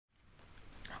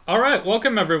Alright,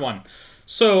 welcome everyone.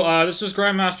 So, this is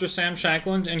Grandmaster Sam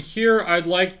Shankland, and here I'd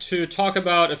like to talk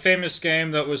about a famous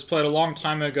game that was played a long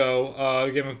time ago, a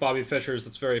game of Bobby Fischer's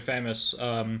that's very famous,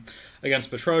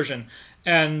 against Petrosian.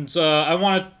 And I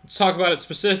want to talk about it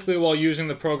specifically while using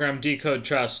the program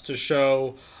DecodeChess to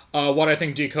show what I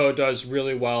think Decode does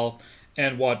really well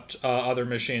and what other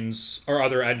machines or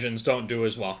other engines don't do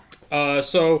as well.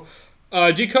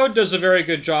 Decode does a very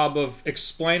good job of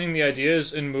explaining the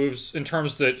ideas in moves in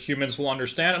terms that humans will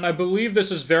understand, and I believe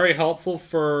this is very helpful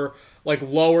for like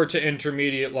lower to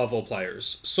intermediate level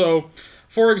players. So,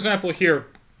 for example here,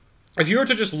 if you were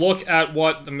to just look at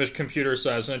what the computer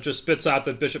says and it just spits out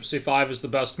that bishop c5 is the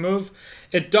best move,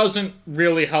 it doesn't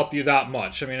really help you that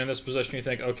much. I mean, in this position you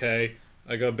think, okay,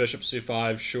 I go bishop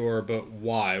c5, sure, but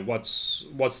why? What's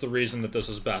the reason that this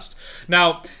is best?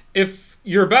 Now, if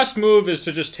your best move is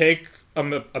to just take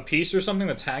a piece or something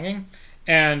that's hanging,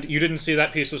 and you didn't see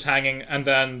that piece was hanging, and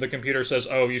then the computer says,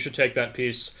 oh, you should take that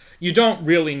piece, you don't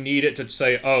really need it to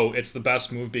say, oh, it's the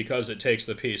best move because it takes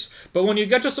the piece. But when you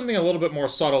get to something a little bit more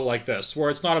subtle like this, where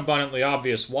it's not abundantly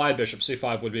obvious why bishop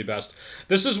c5 would be best,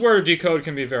 this is where Decode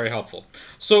can be very helpful.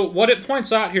 So what it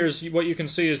points out here is what you can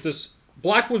see is this: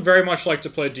 black would very much like to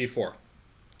play d4,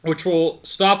 which will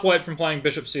stop white from playing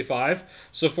bishop c5.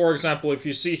 So, for example, if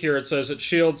you see here, it says it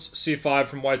shields c5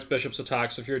 from white's bishop's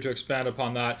attacks. If you were to expand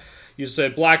upon that, you say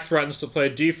black threatens to play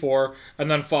d4,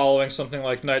 and then following something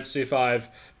like knight c5,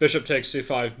 bishop takes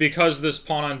c5. Because this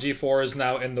pawn on d4 is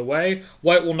now in the way,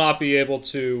 white will not be able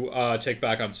to take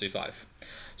back on c5.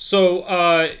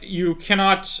 So you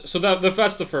cannot. So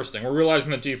that's the first thing. We're realizing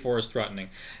that d4 is threatening,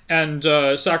 and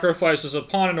sacrifices a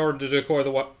pawn in order to decoy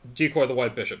the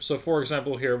white bishop. So, for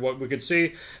example, here what we could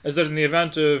see is that in the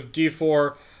event of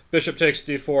d4, bishop takes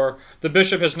d4, the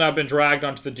bishop has now been dragged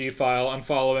onto the d file, and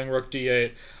following rook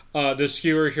d8, this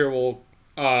skewer here will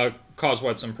cause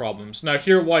white some problems. Now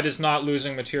here, white is not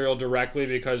losing material directly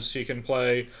because he can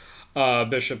play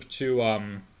bishop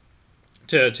to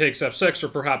takes f6, or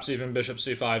perhaps even bishop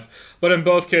c5. But in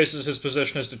both cases, his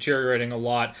position is deteriorating a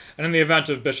lot. And in the event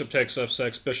of bishop takes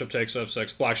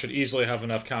f6, black should easily have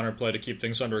enough counterplay to keep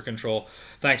things under control,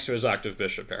 thanks to his active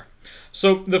bishop pair.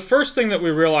 So the first thing that we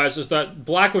realize is that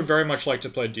black would very much like to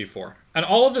play d4. And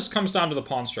all of this comes down to the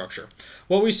pawn structure.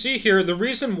 What we see here, the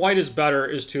reason white is better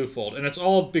is twofold, and it's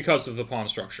all because of the pawn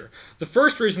structure. The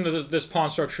first reason that this pawn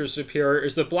structure is superior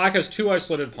is that black has two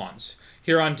isolated pawns.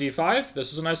 Here on d5,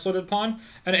 this is an isolated pawn,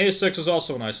 and a6 is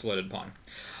also an isolated pawn.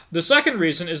 The second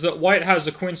reason is that white has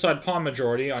a queenside pawn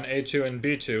majority on a2 and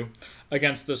b2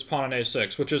 against this pawn on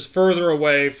a6, which is further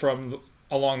away from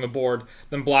along the board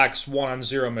than black's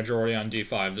 1-on-0 majority on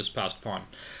d5, this passed pawn.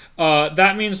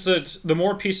 That means that the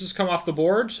more pieces come off the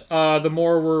board, the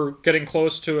more we're getting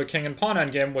close to a king and pawn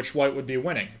endgame, which white would be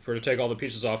winning. If we were to take all the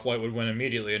pieces off, white would win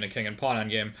immediately in a king and pawn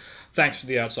endgame, thanks to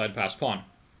the outside passed pawn.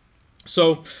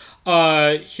 So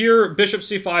here, bishop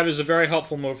c5 is a very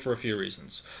helpful move for a few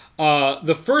reasons.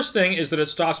 The first thing is that it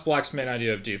stops black's main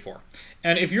idea of d4.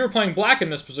 And if you were playing black in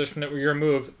this position at your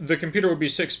move, the computer would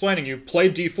be explaining you,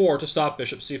 play d4 to stop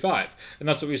bishop c5. And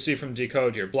that's what we see from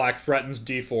Decode here. Black threatens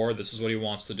d4, this is what he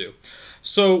wants to do.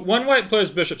 So when white plays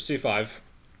bishop c5,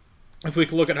 if we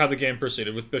could look at how the game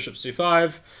proceeded with bishop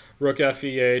c5, rook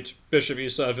fe8, bishop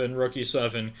e7, rook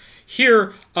e7.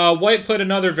 Here, white played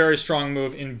another very strong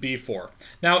move in b4.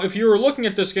 Now, if you were looking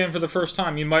at this game for the first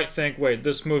time, you might think, wait,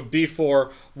 this move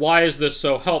b4, why is this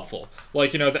so helpful?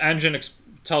 Like, you know, the engine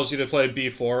tells you to play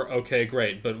b4, okay,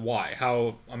 great, but why?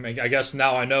 How, I mean, I guess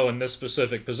now I know in this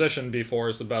specific position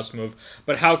b4 is the best move,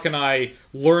 but how can I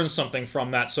learn something from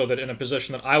that so that in a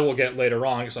position that I will get later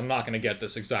on, because I'm not going to get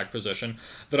this exact position,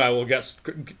 that I will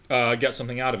get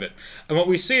something out of it? And what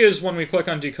we see is when we click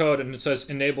on Decode and it says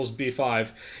enables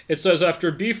b5, it says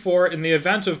after b4, in the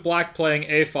event of black playing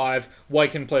a5, white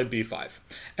can play b5.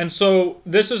 And so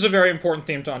this is a very important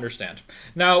theme to understand.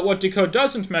 Now, what Decode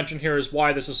doesn't mention here is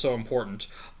why this is so important.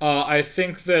 I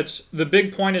think that the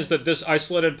big point is that this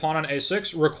isolated pawn on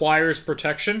a6 requires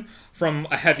protection from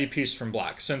a heavy piece from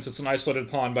black. Since it's an isolated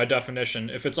pawn, by definition,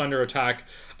 if it's under attack,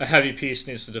 a heavy piece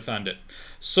needs to defend it.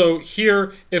 So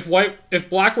here, if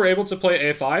black were able to play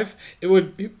a5, it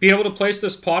would be able to place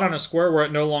this pawn on a square where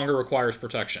it no longer requires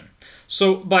protection.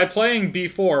 So by playing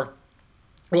b4,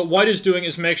 what white is doing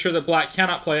is make sure that black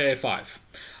cannot play a5.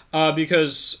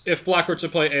 Because if black were to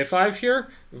play a5 here,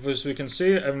 as we can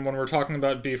see, and when we're talking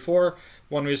about b4,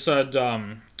 when we said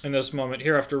in this moment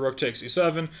here after rook takes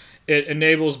e7, it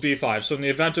enables b5. So in the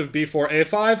event of b4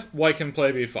 a5, white can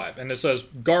play b5. And it says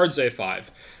guards a5.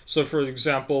 So for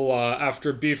example,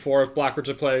 after b4, if black were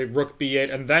to play rook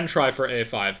b8 and then try for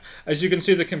a5, as you can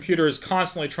see, the computer is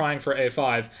constantly trying for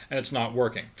a5 and it's not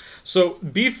working. So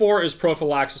b4 is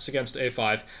prophylaxis against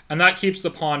a5, and that keeps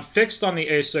the pawn fixed on the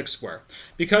a6 square.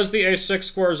 Because the a6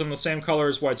 square is in the same color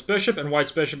as white's bishop, and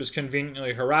white's bishop is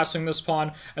conveniently harassing this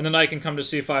pawn, and the knight can come to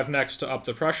c5 next to up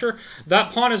the pressure,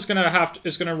 that pawn is going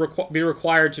to be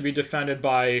required to be defended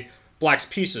by black's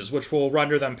pieces, which will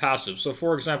render them passive. So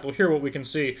for example, here what we can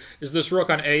see is this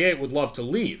rook on a8 would love to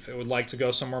leave. It would like to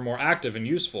go somewhere more active and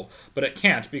useful, but it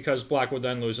can't because black would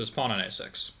then lose his pawn on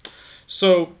a6.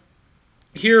 So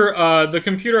here, the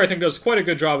computer, I think, does quite a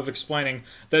good job of explaining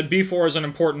that b4 is an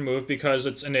important move because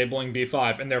it's enabling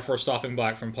b5 and therefore stopping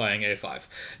black from playing a5.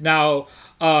 Now,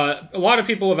 a lot of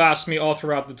people have asked me all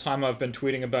throughout the time I've been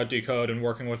tweeting about Decode and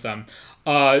working with them,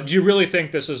 do you really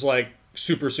think this is, like,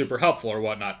 super helpful or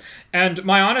whatnot? And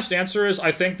my honest answer is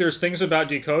I think there's things about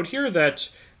Decode here that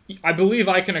I believe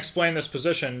I can explain this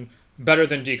position better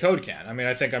than Decode can. I mean,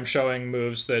 I think I'm showing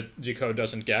moves that Decode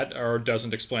doesn't get or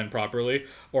doesn't explain properly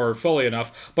or fully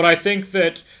enough. But I think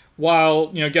that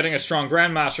while, you know, getting a strong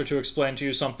grandmaster to explain to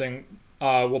you something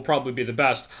will probably be the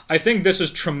best, I think this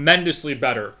is tremendously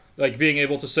better. Like being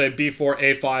able to say b4,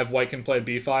 a5, white can play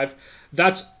b5.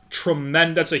 That's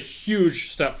tremendous. That's a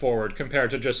huge step forward compared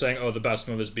to just saying, oh, the best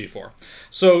move is b4.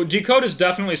 So Decode is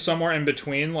definitely somewhere in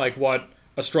between, like what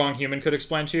a strong human could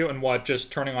explain to you and what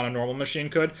just turning on a normal machine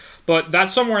could. But that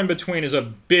somewhere in between is a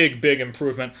big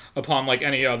improvement upon like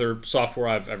any other software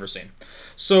I've ever seen.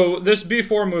 So this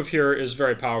b4 move here is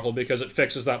very powerful because it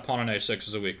fixes that pawn on a6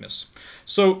 as a weakness.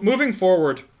 So moving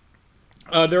forward,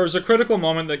 there was a critical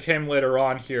moment that came later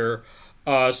on here.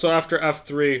 So after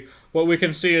f3, what we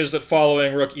can see is that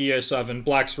following rook e7,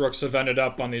 black's rooks have ended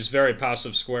up on these very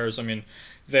passive squares. I mean,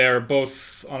 they're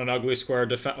both on an ugly square,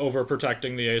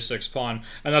 overprotecting the a6 pawn,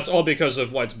 and that's all because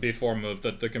of white's b4 move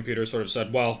that the computer sort of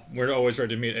said, well, we're always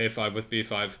ready to meet a5 with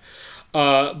b5.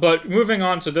 But moving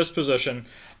on to this position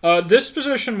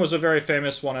was a very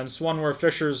famous one, and it's one where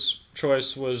Fischer's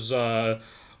choice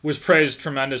was praised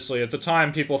tremendously. At the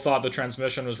time, people thought the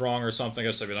transmission was wrong or something. I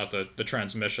guess maybe not the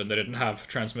transmission. They didn't have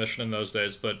transmission in those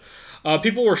days. But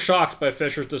people were shocked by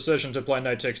Fischer's decision to play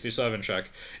knight takes d7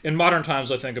 check. In modern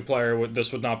times, I think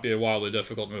this would not be a wildly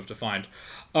difficult move to find.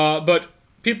 But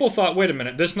people thought, wait a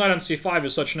minute, this knight on c5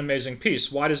 is such an amazing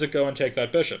piece. Why does it go and take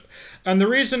that bishop? And the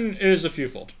reason is a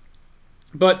fewfold.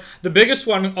 But the biggest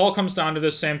one all comes down to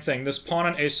this same thing. This pawn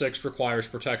on a6 requires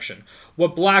protection.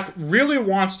 What black really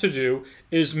wants to do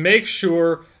is make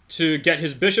sure to get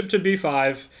his bishop to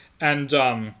b5 and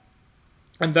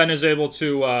then is able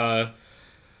to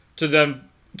then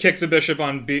kick the bishop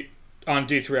on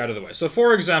d3 out of the way. So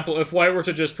for example, if white were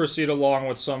to just proceed along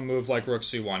with some move like rook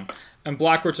c1 and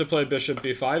black were to play bishop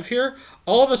b5 here,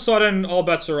 all of a sudden all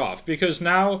bets are off because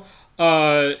now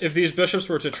if these bishops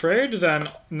were to trade, then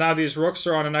now these rooks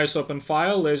are on a nice open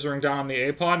file, lasering down on the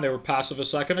a-pawn. They were passive a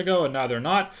second ago, and now they're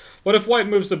not. But if white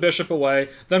moves the bishop away,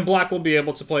 then black will be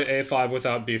able to play a5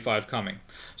 without b5 coming.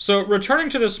 So returning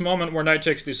to this moment where knight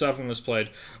takes d7 was played,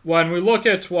 when we look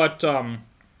at what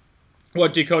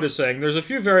Decode is saying, there's a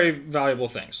few very valuable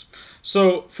things.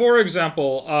 So, for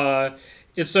example,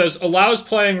 it says allows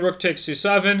playing rook takes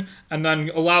c7 and then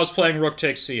allows playing rook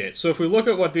takes c8. So if we look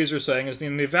at what these are saying is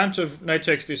in the event of knight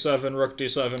takes d7, rook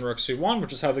d7, rook c1,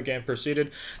 which is how the game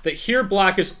proceeded, that here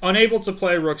black is unable to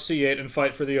play rook c8 and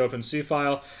fight for the open c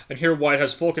file, and here white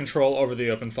has full control over the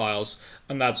open files,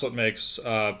 and that's what makes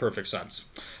perfect sense.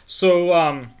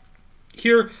 So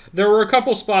here, there were a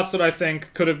couple spots that I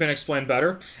think could have been explained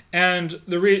better, and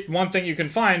one thing you can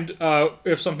find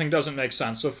if something doesn't make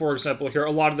sense. So, for example, here, a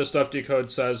lot of the stuff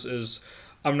Decode says is,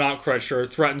 I'm not quite sure,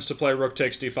 threatens to play rook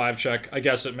takes d5 check. I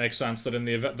guess it makes sense that in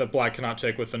the event that black cannot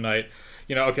take with the knight,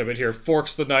 you know, okay, but here,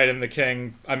 forks the knight and the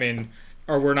king, I mean,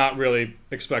 or we're not really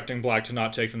expecting black to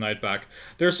not take the knight back.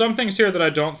 There's some things here that I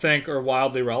don't think are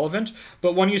wildly relevant,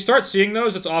 but when you start seeing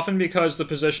those, it's often because the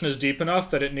position is deep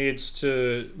enough that it needs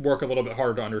to work a little bit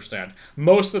harder to understand.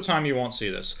 Most of the time, you won't see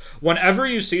this. Whenever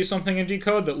you see something in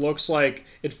Decode that looks like,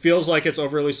 it feels like it's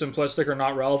overly simplistic or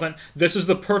not relevant, this is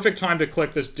the perfect time to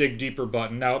click this Dig Deeper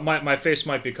button. Now, my face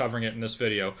might be covering it in this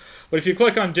video, but if you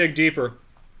click on Dig Deeper,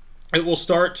 it will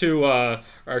start to,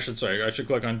 I should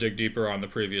click on Dig Deeper on the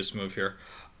previous move here.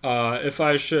 If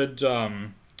I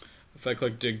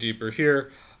click Dig Deeper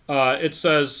here, it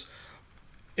says,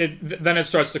 then it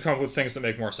starts to come up with things that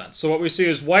make more sense. So what we see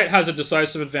is white has a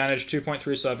decisive advantage,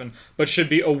 2.37, but should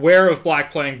be aware of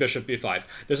black playing bishop b5.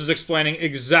 This is explaining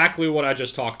exactly what I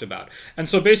just talked about. And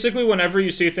so basically whenever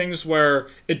you see things where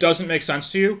it doesn't make sense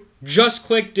to you, just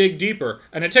click dig deeper.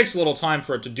 And it takes a little time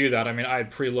for it to do that. I mean, I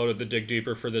had preloaded the dig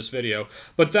deeper for this video,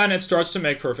 but then it starts to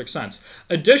make perfect sense.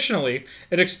 Additionally,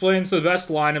 it explains the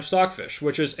best line of Stockfish,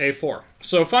 which is a4.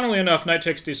 So funnily enough, knight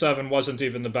takes d7 wasn't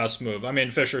even the best move. I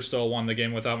mean, Fischer still won the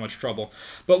game without much trouble.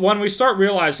 But when we start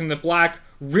realizing that black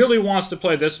really wants to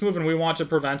play this move and we want to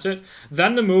prevent it,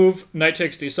 then the move knight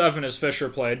takes d7 as Fischer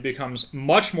played becomes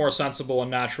much more sensible and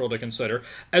natural to consider,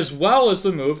 as well as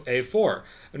the move a4.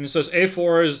 And it says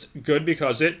a4 is good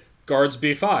because it guards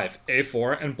b5,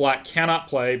 a4, and black cannot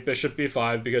play bishop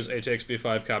b5 because a takes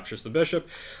b5 captures the bishop.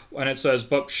 And it says,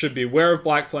 but should be aware of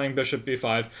black playing bishop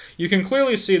b5. You can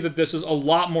clearly see that this is a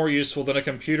lot more useful than a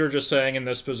computer just saying in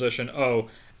this position, oh,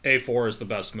 a4 is the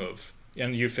best move,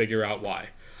 and you figure out why.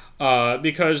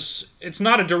 Because it's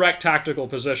not a direct tactical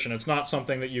position. It's not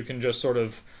something that you can just sort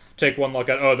of take one look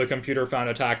at, oh, the computer found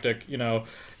a tactic, you know.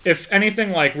 If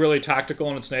anything like really tactical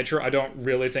in its nature, I don't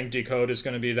really think Decode is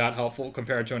going to be that helpful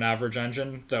compared to an average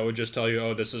engine that would just tell you,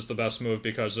 oh, this is the best move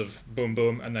because of boom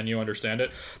boom, and then you understand it.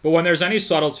 But when there's any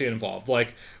subtlety involved,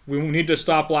 like we need to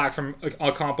stop black from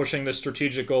accomplishing this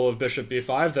strategic goal of bishop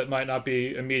b5 that might not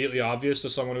be immediately obvious to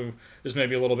someone who is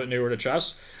maybe a little bit newer to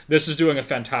chess, this is doing a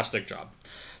fantastic job.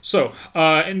 So,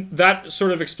 and that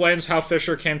sort of explains how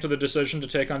Fischer came to the decision to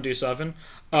take on d7.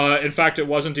 In fact, it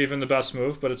wasn't even the best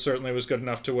move, but it certainly was good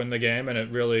enough to win the game, and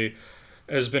it really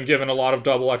has been given a lot of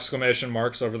double exclamation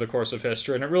marks over the course of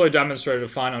history, and it really demonstrated a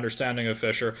fine understanding of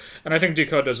Fischer, and I think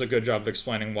Decode does a good job of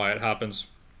explaining why it happens.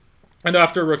 And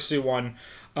after rook c1,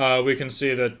 we can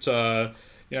see that,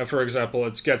 you know, for example,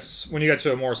 it gets, when you get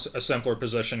to a simpler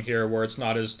position here where it's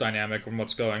not as dynamic from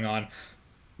what's going on,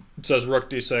 it says rook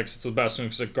d6, it's the best move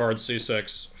because it guards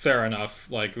c6. Fair enough.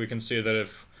 Like, we can see that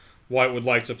if white would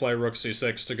like to play rook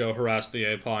c6 to go harass the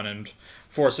a-pawn and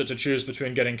force it to choose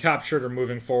between getting captured or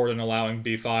moving forward and allowing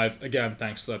b5, again,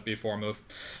 thanks to that b4 move.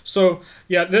 So,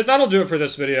 yeah, that'll do it for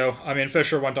this video. I mean,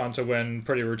 Fischer went on to win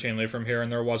pretty routinely from here,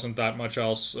 and there wasn't that much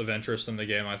else of interest in the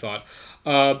game, I thought.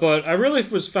 But I really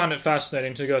found it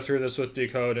fascinating to go through this with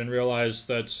Decode and realize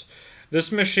that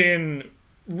this machine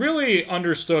really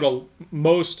understood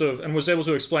most of, and was able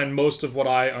to explain most of what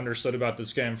I understood about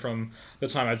this game from the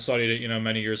time I'd studied it, you know,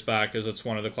 many years back, as it's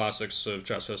one of the classics of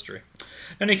chess history.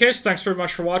 In any case, thanks very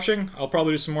much for watching. I'll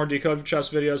probably do some more Decode chess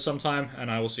videos sometime,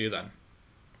 and I will see you then.